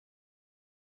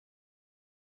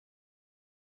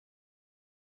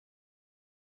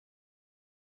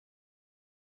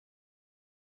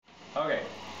Okay,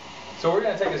 so we're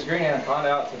going to take this green anaconda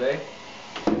out today.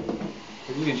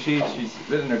 As you can see, she's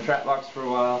been in her trap box for a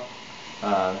while,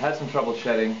 had some trouble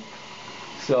shedding,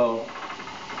 so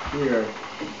we are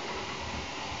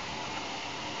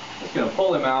just going to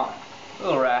pull him out. A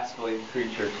little rascally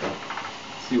creature, so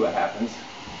let's see what happens.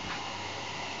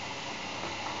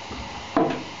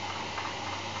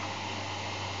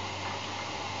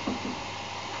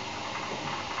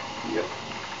 Yep.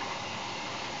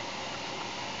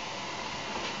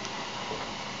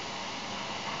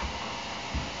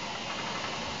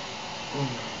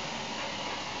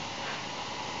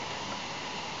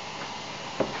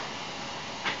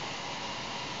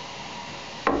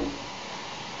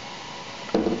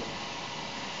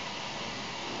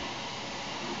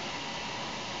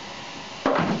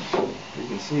 You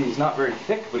can see he's not very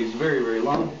thick, but he's very, very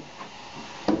long.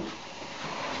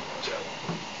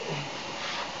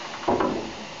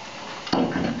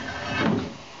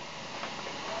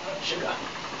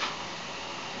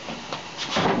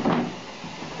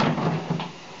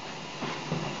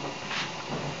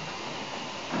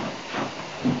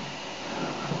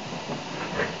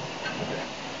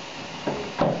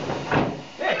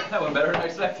 That went better than I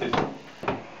expected.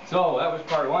 So that was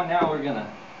part one. Now we're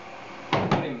gonna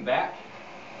put him back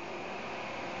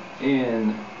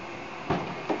in.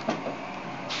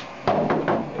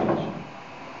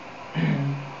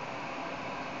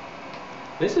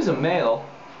 This is a male.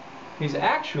 He's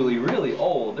actually really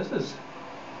old. This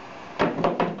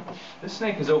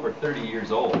snake is over 30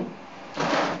 years old.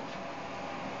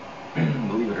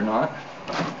 Believe it or not.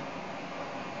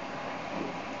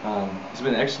 He's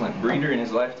been an excellent breeder in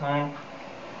his lifetime.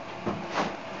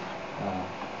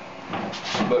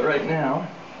 But right now,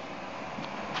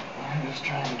 I'm just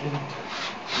trying to get him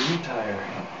to retire.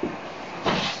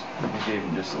 I gave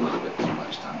him just a little bit too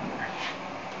much time there.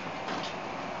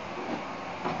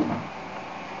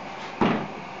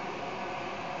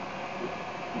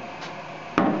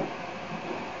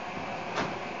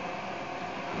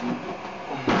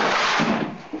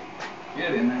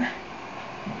 Get in there.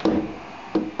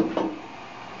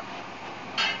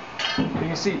 You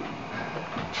can see,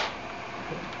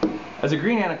 as a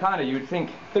green anaconda, you would think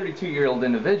 32-year-old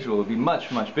individual would be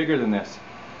much, much bigger than this.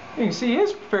 You can see he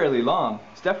is fairly long.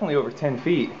 It's definitely over 10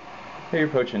 feet. Here you're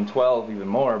approaching 12, even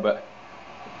more, but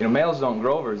you know, males don't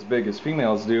grow over as big as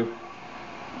females do.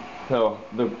 So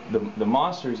the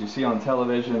monsters you see on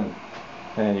television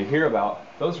and you hear about,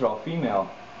 those are all female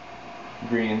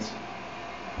greens,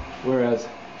 whereas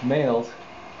males,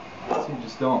 you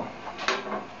just don't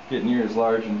get near as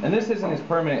large. And this isn't his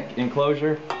permanent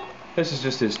enclosure. This is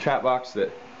just his trap box that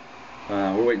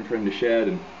we're waiting for him to shed,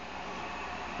 and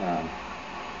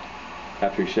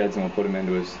after he sheds, then we'll put him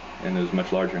into his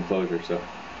much larger enclosure. So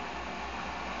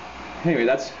anyway,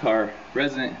 that's our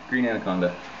resident green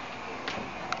anaconda.